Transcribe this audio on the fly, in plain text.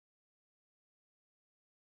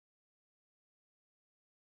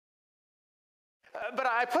But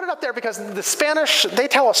I put it up there because the Spanish, they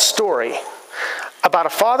tell a story about a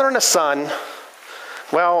father and a son.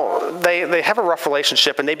 Well, they have a rough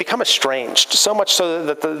relationship and they become estranged, so much so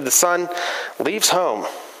that the son leaves home.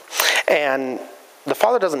 And the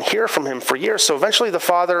father doesn't hear from him for years, so eventually the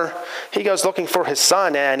father, he goes looking for his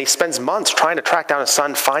son, and he spends months trying to track down his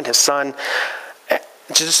son, find his son.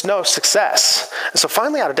 Just no success. And so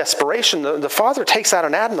finally, out of desperation, the father takes out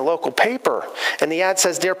an ad in the local paper. And the ad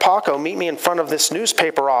says, "Dear Paco, meet me in front of this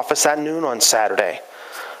newspaper office at noon on Saturday.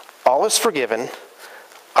 All is forgiven.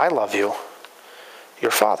 I love you.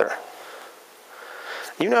 Your father."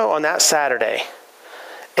 You know, on that Saturday,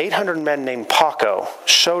 800 men named Paco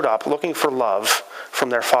showed up looking for love from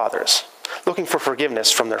their fathers, looking for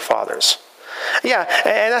forgiveness from their fathers. Yeah,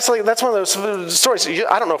 and that's one of those stories.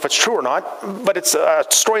 I don't know if it's true or not, but it's a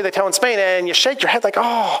story they tell in Spain, and you shake your head like,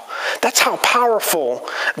 oh, that's how powerful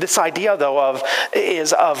this idea, though,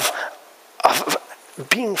 is of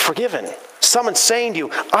being forgiven. Someone saying to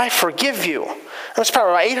you, "I forgive you." That's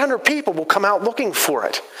probably 800 people will come out looking for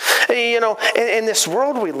it. You know, in this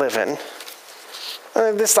world we live in,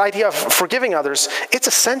 this idea of forgiving others, it's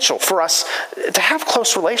essential for us to have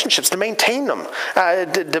close relationships, to maintain them,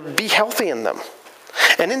 to be healthy in them.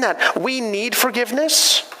 And in that, we need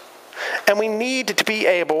forgiveness, and we need to be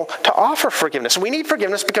able to offer forgiveness. We need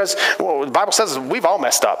forgiveness because, well, the Bible says we've all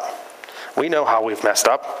messed up. We know how we've messed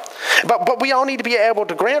up. But we all need to be able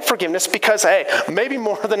to grant forgiveness because, hey, maybe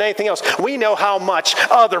more than anything else, we know how much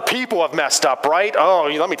other people have messed up, right? Oh,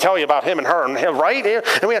 let me tell you about him and her, right?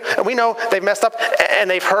 And we know they've messed up and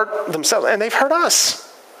they've hurt themselves and they've hurt us.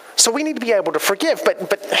 So we need to be able to forgive.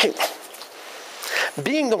 But hey,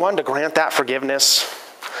 being the one to grant that forgiveness,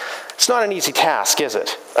 it's not an easy task, is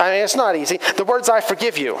it? I mean, it's not easy. The words "I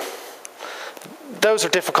forgive you," those are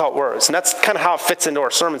difficult words. And that's kind of how it fits into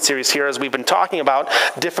our sermon series here as we've been talking about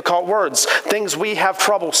difficult words. Things we have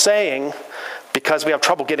trouble saying because we have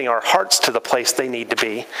trouble getting our hearts to the place they need to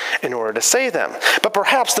be in order to say them. But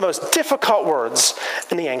perhaps the most difficult words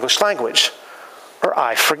in the English language are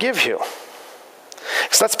 "I forgive you."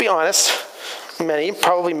 So let's be honest. Many,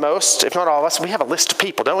 probably most, if not all of us, we have a list of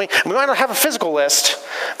people, don't we? We might not have a physical list,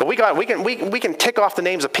 but we can tick off the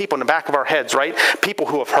names of people in the back of our heads, right? People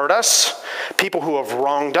who have hurt us, people who have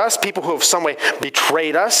wronged us, people who have some way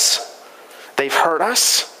betrayed us. They've hurt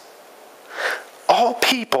us. All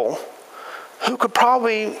people who could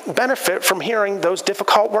probably benefit from hearing those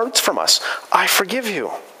difficult words from us. "I forgive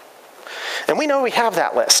you." And we know we have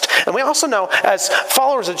that list. And we also know, as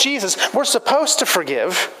followers of Jesus, we're supposed to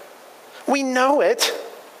forgive. We know it,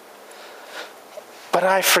 but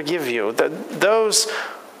 "I forgive you." Those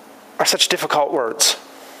are such difficult words.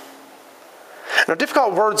 Now,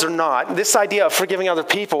 difficult words or not, this idea of forgiving other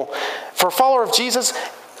people, for a follower of Jesus,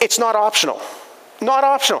 it's not optional. Not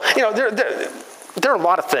optional. You know, there are a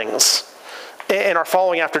lot of things in our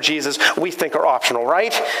following after Jesus we think are optional,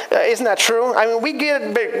 right? Isn't that true? I mean, we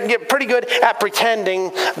get pretty good at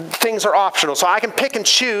pretending things are optional. So I can pick and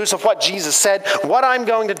choose of what Jesus said, what I'm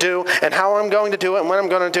going to do, and how I'm going to do it, and when I'm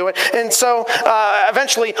going to do it. And so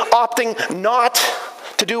eventually opting not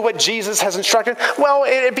to do what Jesus has instructed, well,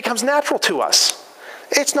 it becomes natural to us.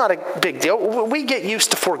 It's not a big deal. We get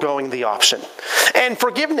used to foregoing the option. And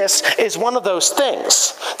forgiveness is one of those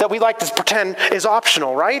things that we like to pretend is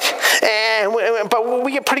optional, right? But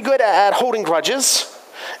we get pretty good at holding grudges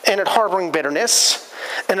and at harboring bitterness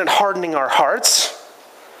and at hardening our hearts.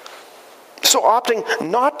 So opting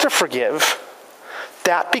not to forgive,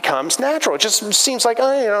 that becomes natural. It just seems like,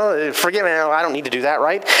 forgive me, I don't need to do that,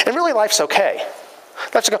 right? And really life's okay.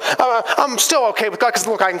 I'm still okay with God because,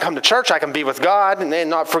 look, I can come to church, I can be with God, and then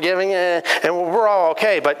not forgiving, and we're all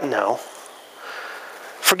okay. But no.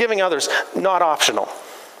 Forgiving others, not optional.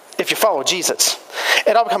 If you follow Jesus.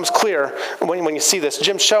 It all becomes clear when you see this.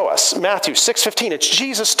 Jim, show us. Matthew 6:15. It's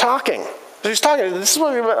Jesus talking. He's talking. This is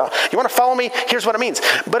what you want to follow me? Here's what it means.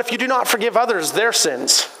 "But if you do not forgive others their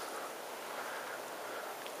sins,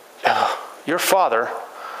 your Father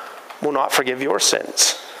will not forgive your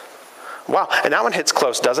sins." Wow, and that one hits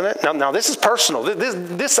close, doesn't it? Now this is personal.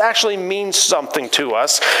 This actually means something to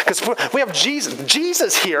us because we have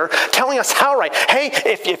Jesus here telling us how right. Hey,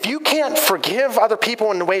 if you can't forgive other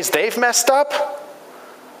people in the ways they've messed up,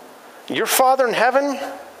 your Father in heaven,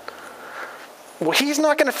 well, He's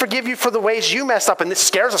not going to forgive you for the ways you messed up. And this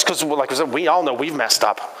scares us because, like I said, we all know we've messed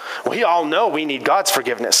up. We all know we need God's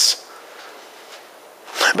forgiveness.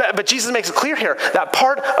 But Jesus makes it clear here that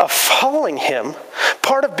part of following Him,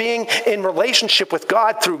 part of being in relationship with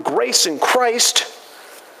God through grace in Christ,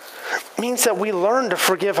 means that we learn to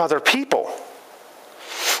forgive other people.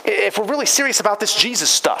 If we're really serious about this Jesus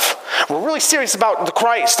stuff, we're really serious about the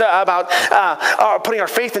Christ, about putting our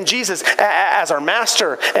faith in Jesus as our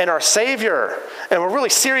master and our Savior, and we're really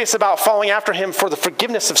serious about following after him for the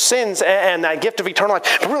forgiveness of sins and that gift of eternal life,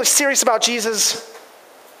 if we're really serious about Jesus,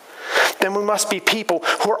 then we must be people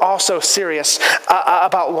who are also serious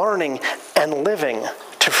about learning and living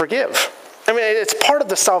to forgive. I mean, it's part of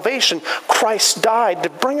the salvation Christ died to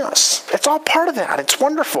bring us. It's all part of that. It's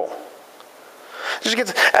wonderful.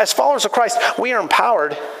 As followers of Christ, we are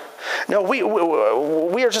empowered. No, we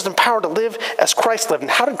are just empowered to live as Christ lived.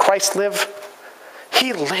 And how did Christ live?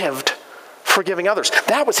 He lived forgiving others.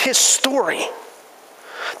 That was his story.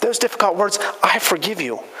 Those difficult words, I forgive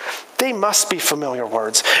you, they must be familiar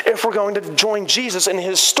words if we're going to join Jesus in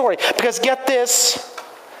his story. Because get this,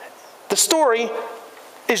 the story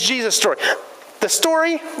is Jesus' story. The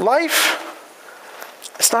story, life,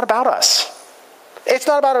 it's not about us. It's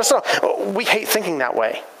not about us at all. We hate thinking that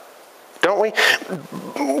way, don't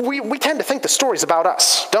we? We tend to think the story's about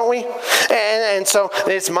us, don't we? And so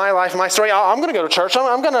it's my life, my story. I'm going to go to church.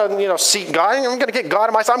 I'm going to seek God. I'm going to get God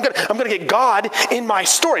in my story. I'm going to get God in my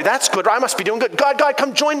story. That's good. I must be doing good. God,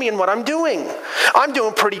 come join me in what I'm doing. I'm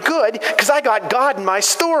doing pretty good because I got God in my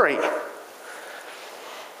story.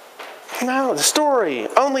 No, the story,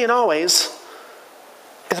 only and always,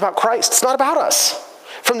 is about Christ. It's not about us.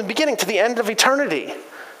 From the beginning to the end of eternity,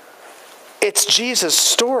 it's Jesus'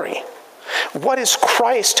 story. What is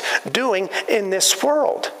Christ doing in this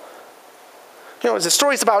world? The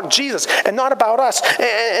story's about Jesus and not about us.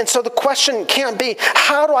 And so the question can't be,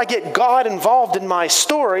 how do I get God involved in my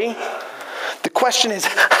story? The question is,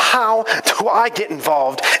 how do I get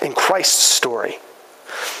involved in Christ's story?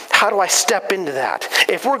 How do I step into that?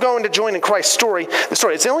 If we're going to join in Christ's story,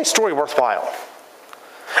 it's the only story worthwhile.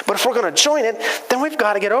 But if we're going to join it, then we've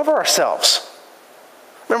got to get over ourselves.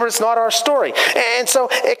 Remember, it's not our story. And so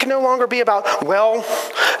it can no longer be about, well,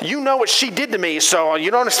 you know what she did to me, so you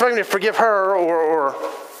don't expect me to forgive her, or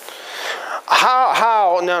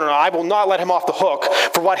how, no, I will not let him off the hook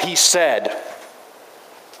for what he said.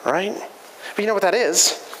 Right? But you know what that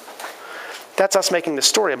is? That's us making the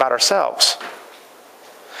story about ourselves.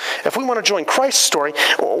 If we want to join Christ's story,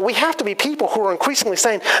 we have to be people who are increasingly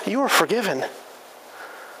saying, you are forgiven.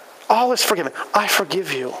 All is forgiven. I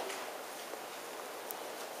forgive you.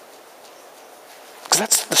 Because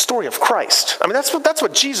that's the story of Christ. I mean, that's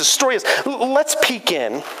what Jesus' story is. Let's peek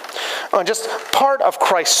in on just part of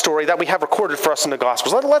Christ's story that we have recorded for us in the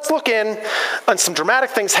Gospels. Let's look in on some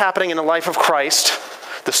dramatic things happening in the life of Christ,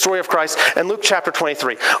 the story of Christ, in Luke chapter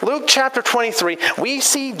 23. Luke chapter 23, we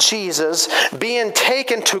see Jesus being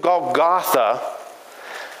taken to Golgotha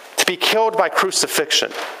to be killed by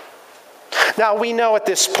crucifixion. Now, we know at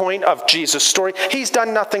this point of Jesus' story, he's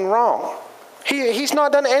done nothing wrong. He's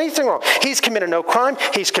not done anything wrong. He's committed no crime.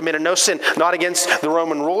 He's committed no sin. Not against the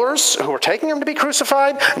Roman rulers who were taking him to be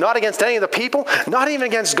crucified. Not against any of the people. Not even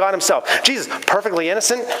against God himself. Jesus, perfectly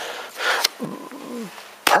innocent.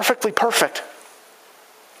 Perfectly perfect.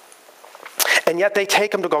 And yet they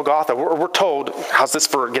take him to Golgotha. We're told, how's this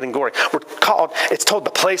for getting gory? It's told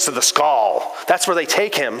the place of the skull. That's where they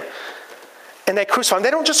take him. And they crucify him.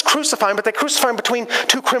 They don't just crucify him, but they crucify him between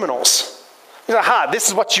two criminals. Aha, this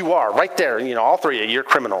is what you are, right there. All three of you, you're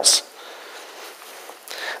criminals.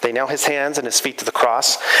 They nail his hands and his feet to the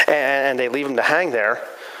cross, and they leave him to hang there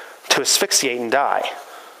to asphyxiate and die.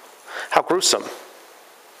 How gruesome.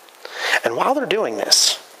 And while they're doing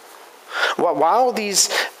this, while these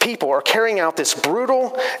people are carrying out this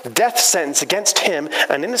brutal death sentence against him,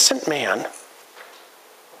 an innocent man,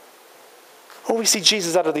 well, we see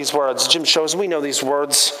Jesus utter these words. Jim shows we know these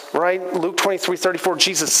words, right? Luke 23:34,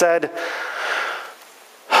 Jesus said,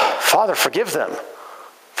 Father, forgive them,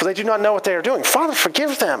 for they do not know what they are doing. Father,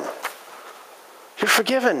 forgive them. You're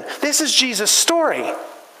forgiven. This is Jesus' story.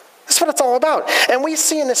 That's what it's all about. And we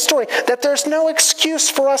see in this story that there's no excuse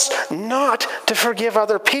for us not to forgive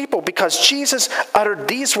other people, because Jesus uttered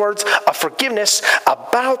these words of forgiveness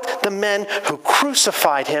about the men who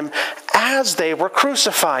crucified him as they were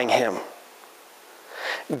crucifying him.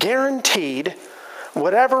 Guaranteed,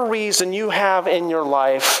 whatever reason you have in your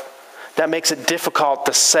life that makes it difficult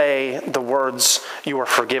to say the words you are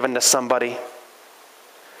forgiven to somebody,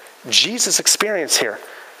 Jesus' experience here,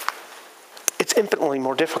 it's infinitely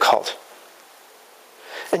more difficult.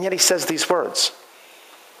 And yet he says these words.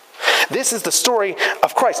 This is the story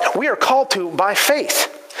of Christ. We are called to by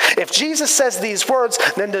faith. If Jesus says these words,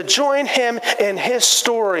 then to join him in his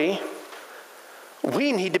story,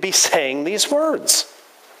 we need to be saying these words.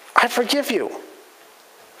 I forgive you.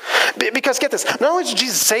 Because get this, not only did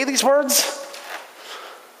Jesus say these words,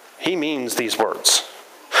 he means these words.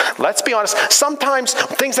 Let's be honest. Sometimes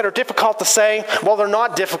things that are difficult to say, well, they're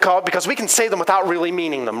not difficult because we can say them without really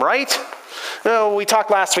meaning them, right? We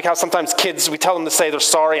talked last week how sometimes kids, we tell them to say they're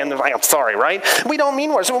sorry and they're like, I'm sorry, right? We don't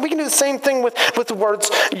mean words. We can do the same thing with the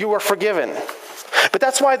words, you are forgiven. But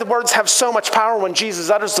that's why the words have so much power when Jesus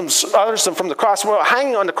utters them from the cross. While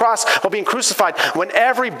hanging on the cross while being crucified, when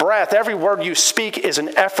every breath, every word you speak is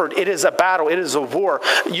an effort, it is a battle, it is a war.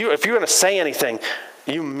 If you're going to say anything,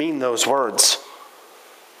 you mean those words.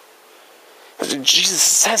 Jesus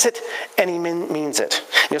says it and he means it.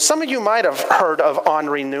 Some of you might have heard of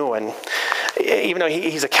Henri Nouwen, even though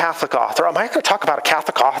he's a Catholic author. Am I going to talk about a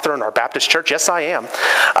Catholic author in our Baptist church? Yes, I am.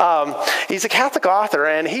 He's a Catholic author,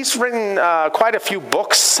 and he's written quite a few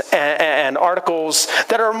books and articles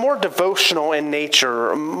that are more devotional in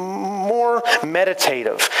nature, more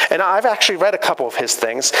meditative. And I've actually read a couple of his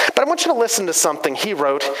things, but I want you to listen to something he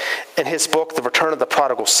wrote in his book, The Return of the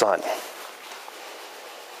Prodigal Son.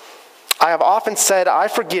 I have often said, I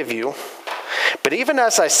forgive you, but even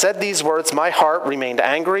as I said these words, my heart remained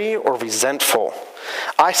angry or resentful.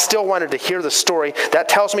 I still wanted to hear the story that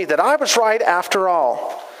tells me that I was right after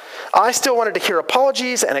all. I still wanted to hear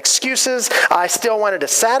apologies and excuses. I still wanted the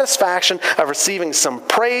satisfaction of receiving some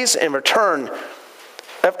praise in return,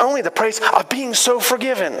 of only the praise of being so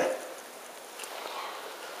forgiven.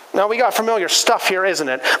 Now, we got familiar stuff here, isn't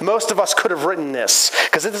it? Most of us could have written this.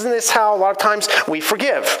 Because isn't this how a lot of times we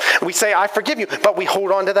forgive? We say, I forgive you, but we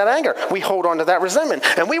hold on to that anger. We hold on to that resentment.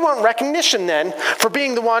 And we want recognition then for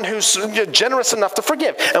being the one who's generous enough to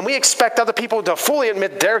forgive. And we expect other people to fully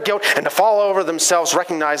admit their guilt and to fall over themselves,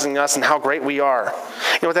 recognizing us and how great we are.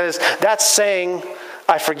 You know what that is? That's saying,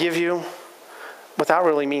 I forgive you, without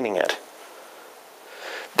really meaning it.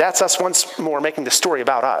 That's us once more making the story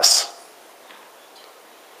about us.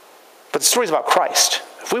 But the story is about Christ.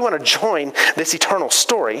 If we want to join this eternal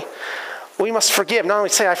story, we must forgive. Not only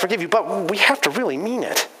say, I forgive you, but we have to really mean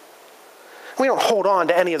it. We don't hold on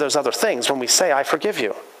to any of those other things when we say, I forgive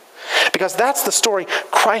you. Because that's the story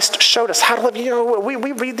Christ showed us how to live. We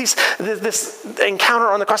read this encounter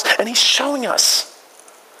on the cross, and he's showing us.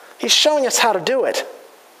 He's showing us how to do it.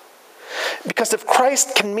 Because if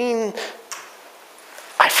Christ can mean,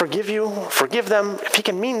 I forgive you, forgive them, if he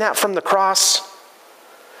can mean that from the cross,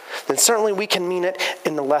 then certainly we can mean it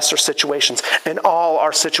in the lesser situations. And all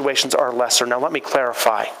our situations are lesser. Now let me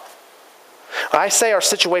clarify. When I say our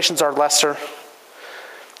situations are lesser,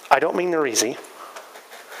 I don't mean they're easy.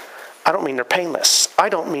 I don't mean they're painless. I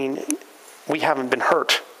don't mean we haven't been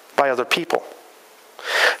hurt by other people.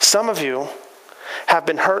 Some of you have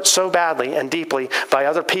been hurt so badly and deeply by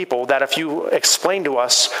other people that if you explain to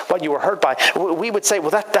us what you were hurt by, we would say,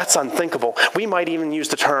 well, that's unthinkable. We might even use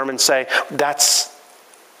the term and say, that's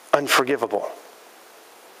unforgivable.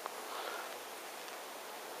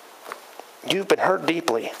 You've been hurt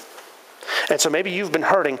deeply. And so maybe you've been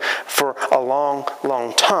hurting for a long,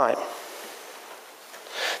 long time.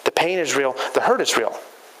 The pain is real. The hurt is real.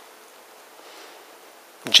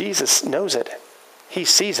 Jesus knows it. He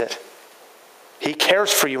sees it. He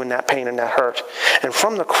cares for you in that pain and that hurt. And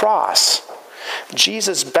from the cross,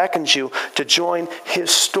 Jesus beckons you to join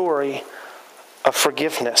his story of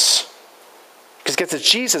forgiveness. Because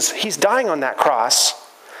Jesus, he's dying on that cross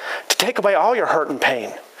to take away all your hurt and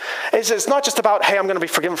pain. It's not just about, hey, I'm going to be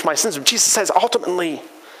forgiven for my sins. Jesus says, ultimately,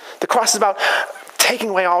 the cross is about taking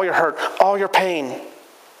away all your hurt, all your pain.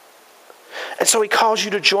 And so he calls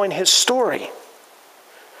you to join his story,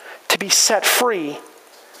 to be set free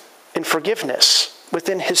in forgiveness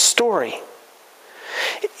within his story.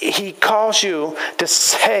 He calls you to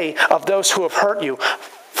say of those who have hurt you,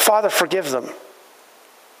 Father, forgive them.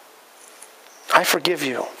 I forgive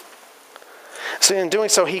you. So in doing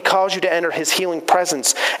so, he calls you to enter his healing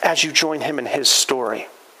presence as you join him in his story.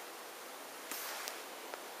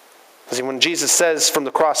 See, when Jesus says from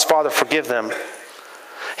the cross, Father, forgive them,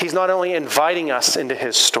 he's not only inviting us into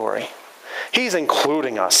his story, he's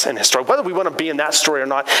including us in his story. Whether we want to be in that story or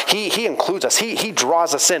not, he includes us. He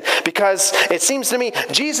draws us in. Because it seems to me,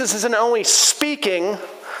 Jesus isn't only speaking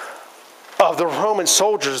of the Roman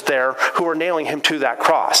soldiers there who were nailing him to that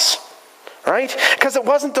cross. Right? Because it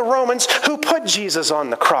wasn't the Romans who put Jesus on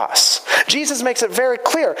the cross. Jesus makes it very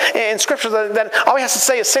clear in Scripture that all he has to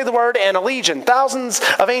say is say the word and a legion, thousands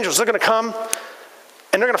of angels, they're going to come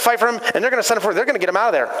and they're going to fight for him and they're going to send him forward. They're going to get him out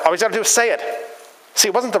of there. All he's got to do is say it. See,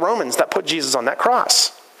 it wasn't the Romans that put Jesus on that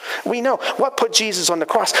cross. We know what put Jesus on the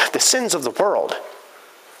cross. The sins of the world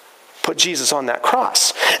put Jesus on that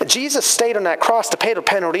cross. Jesus stayed on that cross to pay the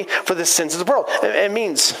penalty for the sins of the world. It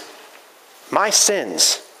means my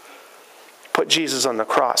sins put Jesus on the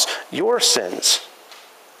cross. Your sins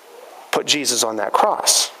put Jesus on that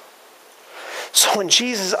cross. So when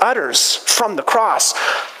Jesus utters from the cross,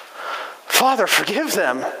 Father, forgive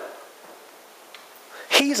them,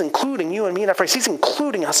 he's including you and me in that phrase. He's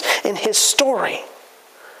including us in his story.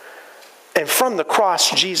 And from the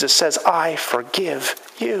cross, Jesus says, I forgive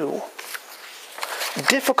you.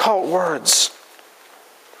 Difficult words.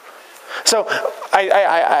 So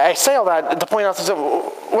I say all that to point out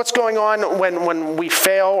what's going on when we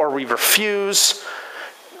fail or we refuse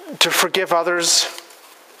to forgive others.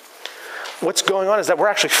 What's going on is that we're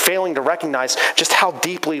actually failing to recognize just how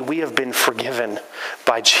deeply we have been forgiven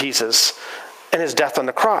by Jesus and his death on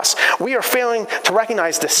the cross. We are failing to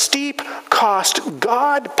recognize the steep cost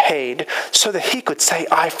God paid so that he could say,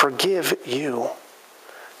 I forgive you,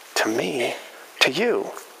 to me, to you.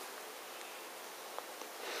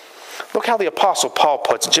 Look how the Apostle Paul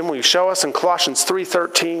puts it. Jim, will you show us in Colossians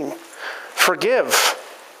 3:13? Forgive.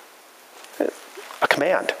 A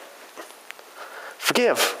command.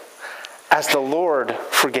 Forgive as the Lord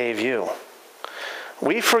forgave you.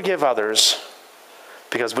 We forgive others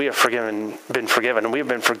because we have been forgiven, and we have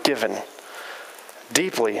been forgiven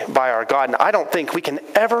deeply by our God. And I don't think we can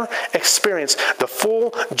ever experience the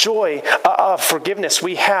full joy of forgiveness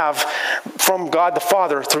we have from God the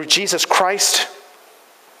Father through Jesus Christ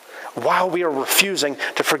while we are refusing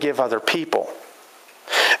to forgive other people.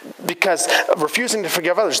 Because refusing to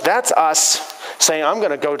forgive others, that's us saying, I'm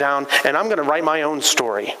going to go down and I'm going to write my own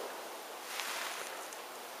story.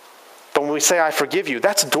 But when we say, I forgive you,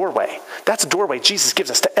 that's a doorway. That's a doorway Jesus gives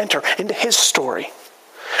us to enter into his story.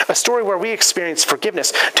 A story where we experience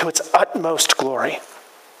forgiveness to its utmost glory.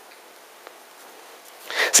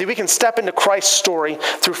 See, we can step into Christ's story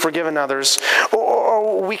through forgiving others,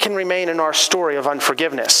 or we can remain in our story of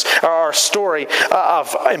unforgiveness, our story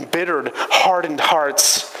of embittered, hardened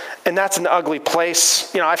hearts. And that's an ugly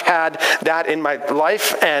place. You know, I've had that in my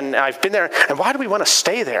life, and I've been there. And why do we want to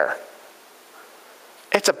stay there?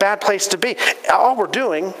 It's a bad place to be. All we're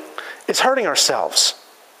doing is hurting ourselves.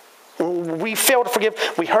 We fail to forgive,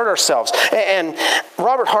 we hurt ourselves. And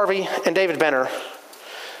Robert Harvey and David Benner,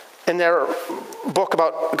 in their book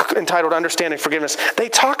entitled Understanding Forgiveness, they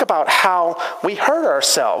talk about how we hurt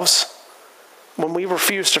ourselves when we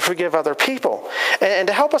refuse to forgive other people. And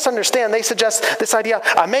to help us understand, they suggest this idea,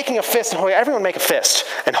 I'm making a fist, and everyone make a fist,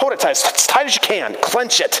 and hold it tight, as tight as you can,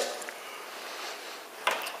 clench it.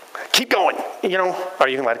 Keep going, or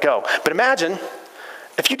you can let it go. But imagine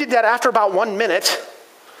if you did that after about 1 minute,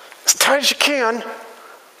 as tight as you can,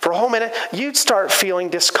 for a whole minute, you'd start feeling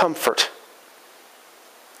discomfort.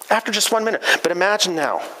 After just 1 minute. But imagine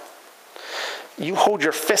now, you hold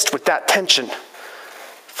your fist with that tension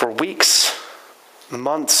for weeks,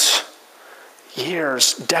 months,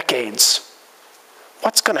 years, decades.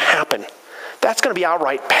 What's going to happen? That's going to be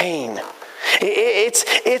outright pain.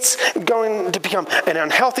 It's going to become an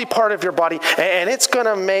unhealthy part of your body, and it's going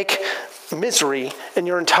to make misery in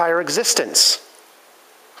your entire existence.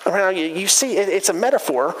 You see, it's a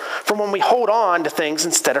metaphor from when we hold on to things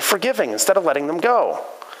instead of forgiving, instead of letting them go.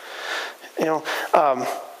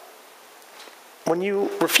 When you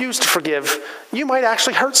refuse to forgive, you might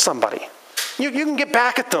actually hurt somebody. You can get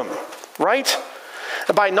back at them, right?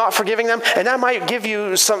 By not forgiving them, and that might give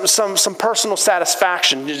you some personal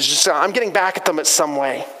satisfaction. Just, I'm getting back at them in some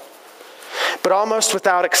way. But almost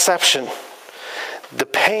without exception, the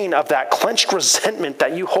pain of that clenched resentment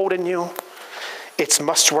that you hold in you, it's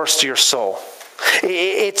much worse to your soul.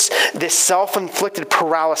 It's this self-inflicted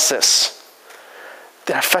paralysis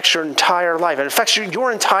that affects your entire life. It affects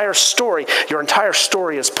your entire story. Your entire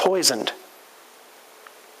story is poisoned.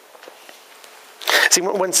 See,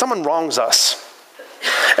 when someone wrongs us,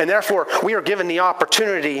 and therefore we are given the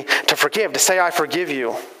opportunity to forgive, to say, I forgive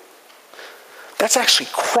you, that's actually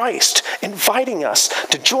Christ inviting us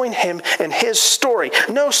to join him in his story.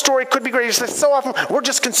 No story could be greater. So often we're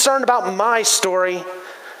just concerned about my story.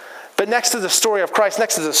 But next to the story of Christ,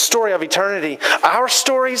 next to the story of eternity, our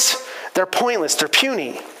stories, they're pointless, they're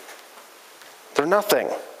puny. They're nothing.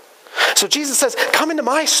 So Jesus says, come into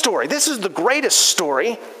my story. This is the greatest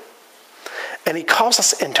story. And he calls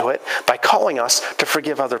us into it by calling us to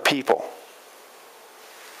forgive other people.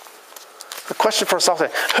 The question for us all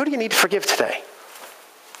today, who do you need to forgive today?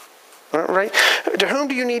 Right? To whom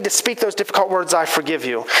do you need to speak those difficult words, I forgive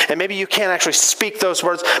you? And maybe you can't actually speak those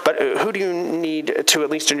words, but who do you need to, at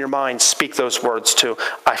least in your mind, speak those words to,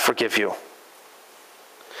 I forgive you?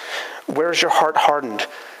 Where's your heart hardened?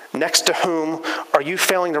 Next to whom are you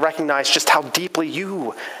failing to recognize just how deeply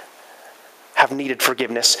you have needed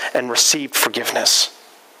forgiveness and received forgiveness?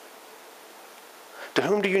 To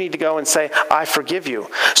whom do you need to go and say, I forgive you?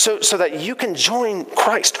 So that you can join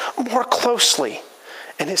Christ more closely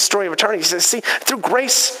in his story of eternity. He says, see, through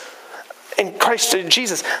grace, in Christ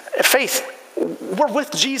Jesus. Faith, we're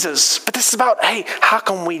with Jesus. But this is about, hey, how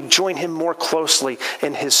can we join him more closely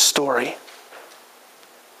in his story?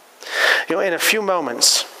 In a few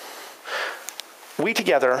moments, we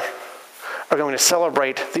together are going to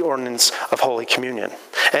celebrate the ordinance of Holy Communion.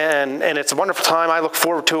 And it's a wonderful time. I look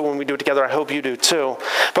forward to it when we do it together. I hope you do too.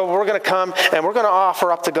 But we're going to come and we're going to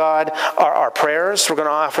offer up to God our prayers. We're going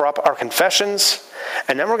to offer up our confessions.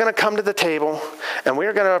 And then we're going to come to the table and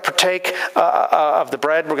we're going to partake of the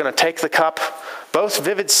bread. We're going to take the cup, both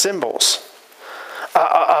vivid symbols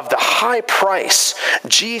of the high price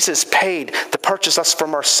Jesus paid to purchase us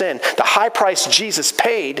from our sin. The high price Jesus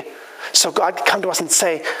paid so God could come to us and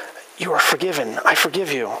say, you are forgiven. I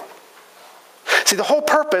forgive you. See, the whole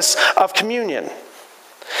purpose of communion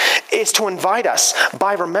is to invite us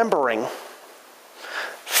by remembering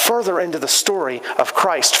further into the story of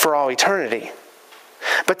Christ for all eternity.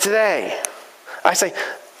 But today, I say,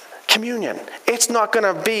 communion, it's not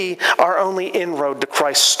going to be our only inroad to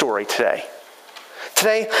Christ's story today.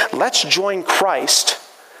 Today, let's join Christ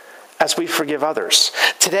as we forgive others.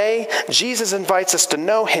 Today, Jesus invites us to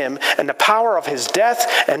know him and the power of his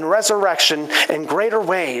death and resurrection in greater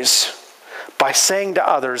ways by saying to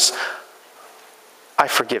others, I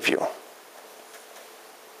forgive you.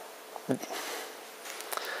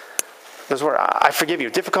 Those words, I forgive you.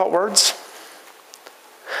 Difficult words?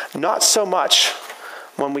 Not so much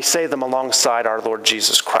when we say them alongside our Lord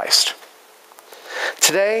Jesus Christ.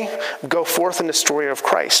 Today, go forth in the story of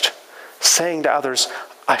Christ, saying to others,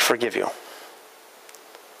 I forgive you,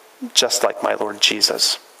 just like my Lord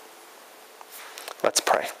Jesus. Let's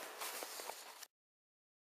pray.